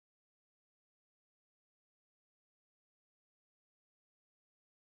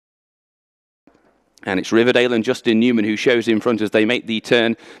And it's Riverdale and Justin Newman who shows in front as they make the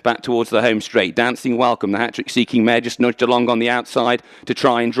turn back towards the home straight. Dancing Welcome, the hat-trick seeking mare, just nudged along on the outside to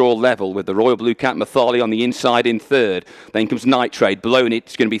try and draw level with the Royal Blue Cap Mathali on the inside in third. Then comes Night Trade, blown it.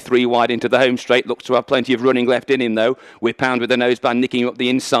 It's going to be 3 wide into the home straight. Looks to have plenty of running left in him though. Whip-Hound with the noseband nicking up the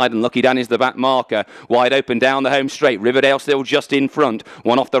inside, and Lucky Dan is the back marker. Wide open down the home straight. Riverdale still just in front.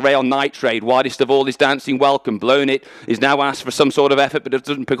 One off the rail, Night Trade. Widest of all is Dancing Welcome. Blown it is now asked for some sort of effort, but it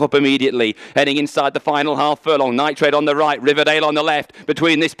doesn't pick up immediately. Heading inside the final half furlong. Night Trade on the right, Riverdale on the left.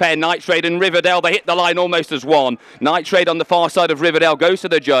 Between this pair, Night Trade and Riverdale, they hit the line almost as one. Night Trade on the far side of Riverdale goes to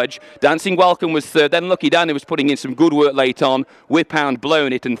the judge. Dancing Welcome was third, then Lucky Dan, who was putting in some good work late on. Whip-Hound,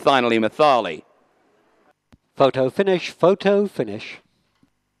 Blown It, and finally Mathali. Photo finish, photo finish.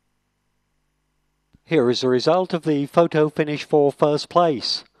 Here is the result of the photo finish for first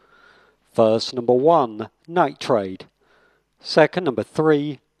place. First, number 1, Night Trade. Second, number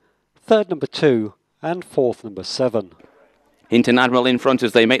 3. Third, number 2. And fourth, number 7. Hinton Admiral in front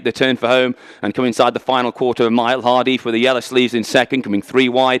as they make the turn for home and come inside the final quarter of a mile. Hardeef with the yellow sleeves in second, coming 3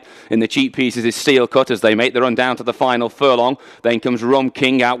 wide. In the cheap pieces is Steel Cut as they make the run down to the final furlong. Then comes Rum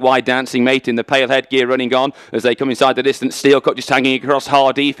King out wide, Dancing Mate in the pale headgear running on as they come inside the distance. Steel Cut just hanging across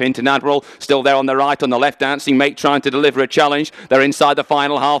Hardeef. Hinton Admiral still there on the right, on the left Dancing Mate trying to deliver a challenge. They're inside the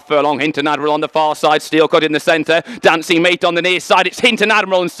final half furlong. Hinton Admiral on the far side, Steel Cut in the centre. Dancing Mate on the near side. It's Hinton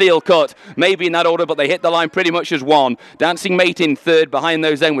Admiral and Steel Cut. Maybe in that order, but they hit the line pretty much as one. Dancing Mate in third. Behind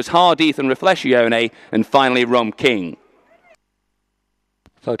those then was Hardeef and Reflexione, and finally Rum King.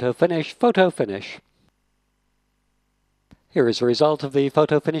 Photo finish, photo finish. Here is the result of the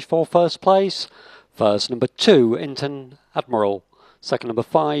photo finish for first place. First, number 2, Hinton Admiral. Second, number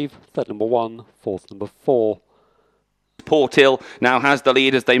 5. Third, number 1. Fourth, number 4. Portill now has the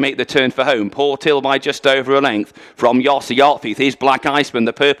lead as they make the turn for home. Portill by just over a length from Yossi Artfeith. Here's Black Iceman,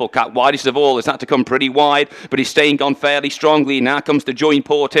 the purple cap, widest of all. Has had to come pretty wide, but he's staying on fairly strongly. Now comes to join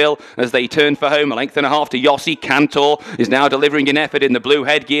Portill as they turn for home. A length and a half to Yossi. Cantor is now delivering an effort in the blue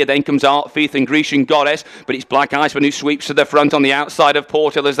headgear. Then comes Artfeith and Grecian Goddess, but it's Black Iceman who sweeps to the front on the outside of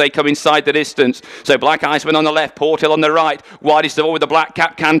Portill as they come inside the distance. So Black Iceman on the left, Portill on the right. Widest of all with the black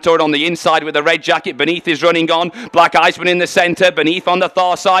cap, Cantor, and on the inside with the red jacket. Beneath is running on. Black Iceman in the centre, Beneath on the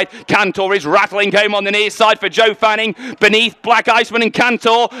far side. Cantor is rattling home on the near side for Joe Fanning. Beneath, Black Iceman and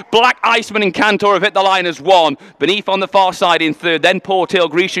Cantor. Black Iceman and Cantor have hit the line as one. Beneath on the far side in third, then Portill,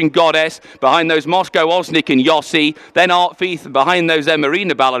 Grecian Goddess. Behind those, Moscow Osnick and Yossi. Then Artfeith. Behind those,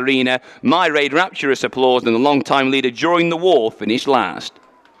 Marina Ballerina. My Raid, Rapturous Applause, and the long-time leader during the war finished last.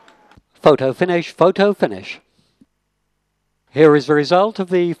 Photo finish, photo finish. Here is the result of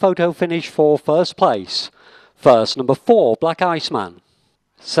the photo finish for first place. First, number 4, Black Iceman.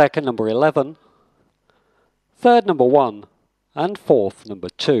 Second, number 11. Third, number 1. And fourth, number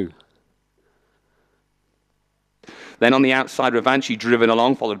 2. Then on the outside, Revanchi driven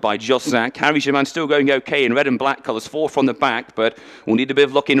along, followed by Just Zach. Harry Germain still going okay in red and black colours, 4 from the back, but we'll need a bit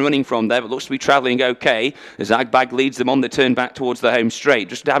of luck in running from there, but looks to be travelling okay as Agbag leads them on the turn back towards the home straight,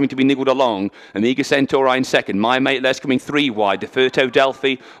 just having to be niggled along. Amiga Centauri in second. My Mate Les coming 3 wide. Deferto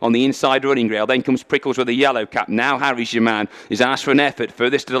Delphi on the inside running rail. Then comes Prickles with a yellow cap. Now Harry Germain is asked for an effort.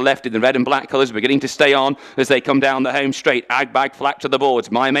 Furthest to the left in the red and black colours, beginning to stay on as they come down the home straight. Agbag flat to the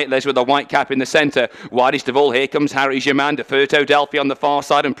boards. My Mate Les with a white cap in the centre. Widest of all, here comes Harry Germain. Deferto Delphi on the far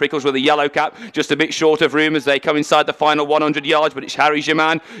side and Prickles with a yellow cap, just a bit short of room as they come inside the final 100 yards, but it's Harry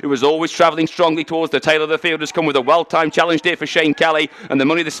Germain, who was always travelling strongly towards the tail of the field, has come with a well-timed challenge here for Shane Kelly, and the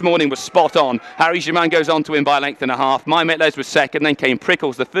money this morning was spot on. Harry Germain goes on to win by a length and a half. My Mate Les was second, then came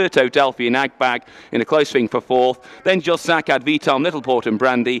Prickles, Deferto Delphi and Agbag in a close swing for fourth, then Just Zach had Vitam, Littleport and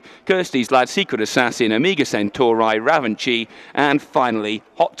Brandy, Kirsty's Lad, Secret Assassin, Amiga Centauri, Ravanchi, and finally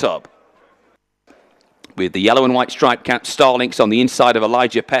Hot Tub. With the yellow and white striped cap, Starlinks on the inside of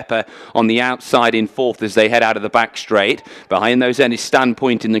Elijah Pepper on the outside in fourth as they head out of the back straight. Behind those then is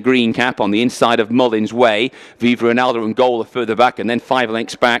Standpoint in the green cap on the inside of Mullins Way. Viva Ronaldo and Goal are further back, and then 5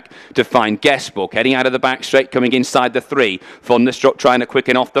 lengths back to find Guestbook. Heading out of the back straight, coming inside the 3. Thunderstruck trying to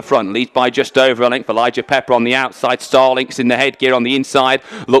quicken off the front. Leads by just over a length. Elijah Pepper on the outside. Starlinks in the headgear on the inside.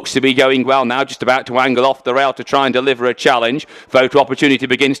 Looks to be going well now, just about to angle off the rail to try and deliver a challenge. Photo opportunity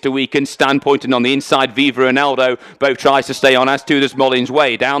begins to weaken. Standpoint and on the inside, Viva Ronaldo both tries to stay on, as too does Mullins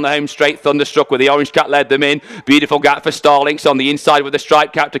Way. Down the home straight, Thunderstruck with the orange cap led them in. Beautiful gap for Starlinks on the inside with the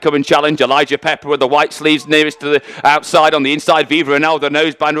striped cap to come and challenge. Elijah Pepper with the white sleeves nearest to the outside. On the inside, Viva Ronaldo,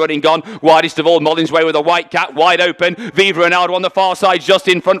 noseband running gone. Widest of all, Mullins Way with a white cap, wide open. Viva Ronaldo on the far side, just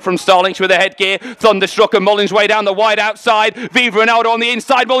in front from Starlinks with the headgear. Thunderstruck and Mullins Way down the wide outside. Viva Ronaldo on the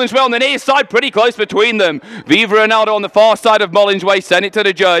inside, Mullins Way on the near side, pretty close between them. Viva Ronaldo on the far side of Mullins Way, sent it to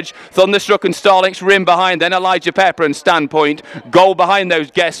the judge. Thunderstruck and Starlinks rim behind, then Elijah Pepper and Standpoint. Goal behind those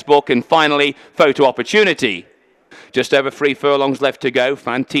guest book, and finally, photo opportunity. Just over 3 furlongs left to go.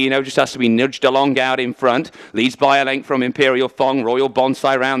 Fantino just has to be nudged along out in front. Leads by a length from Imperial Thong. Royal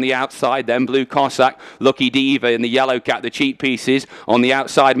Bonsai round the outside. Then Blue Cossack. Lucky Diva in the yellow cap, the cheap pieces. On the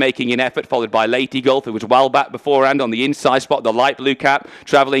outside making an effort, followed by Lady Gulf, who was well back beforehand. On the inside spot, the light blue cap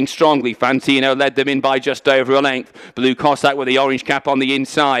travelling strongly. Fantino led them in by just over a length. Blue Cossack with the orange cap on the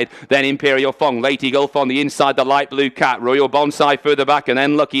inside. Then Imperial Thong. Lady Gulf on the inside, the light blue cap. Royal Bonsai further back, and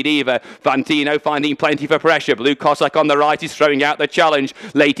then Lucky Diva. Fantino finding plenty for pressure. Blue Cossack on the right is throwing out the challenge.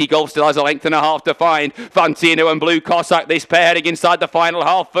 Lady Golf still has a length and a half to find. Fantino and Blue Cossack, this pair heading inside the final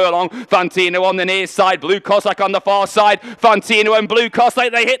half furlong. Fantino on the near side, Blue Cossack on the far side. Fantino and Blue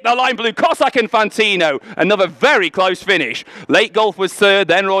Cossack, they hit the line. Blue Cossack and Fantino, another very close finish. Late Golf was third,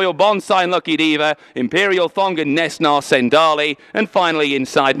 then Royal Bonsai and Lucky Diva, Imperial Thong and Nesnar Sendali, and finally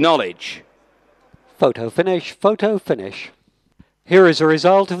Inside Knowledge. Photo finish, photo finish. Here is a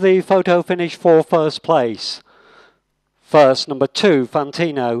result of the photo finish for first place. First, number 2,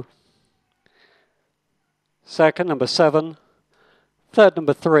 Fantino. Second, number 7. Third,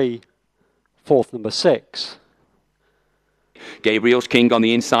 number 3. Fourth, number 6. Gabriel's King on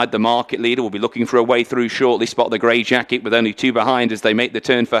the inside, the market leader, will be looking for a way through shortly. Spot the grey jacket with only 2 behind as they make the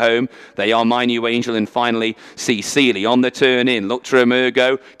turn for home. They are My New Angel and finally C. Seeley. On the turn in, Luctra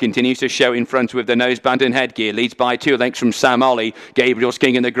Emergo continues to show in front with the noseband and headgear. Leads by 2 lengths from Sam Ollie. Gabriel's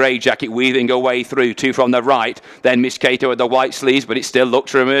King in the grey jacket weaving away through. 2 from the right. Then Miss Cato with the white sleeves, but it's still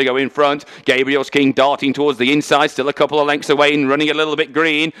Luctra Emergo in front. Gabriel's King darting towards the inside, still a couple of lengths away and running a little bit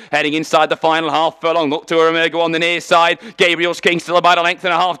green. Heading inside the final half furlong. Luctra Emergo on the near side. Gabriel's King still about a length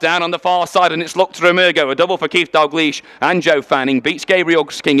and a half down on the far side, and it's Luctra Emergo. A double for Keith Dalgleish and Joe Fanning. Beats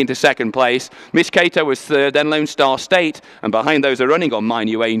Gabriel's King into second place. Miss Cato was third, then Lone Star State, and behind those are running on My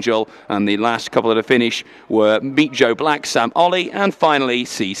New Angel, and the last couple of the finish were Meet Joe Black, Sam Ollie, and finally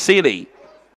C. Seeley.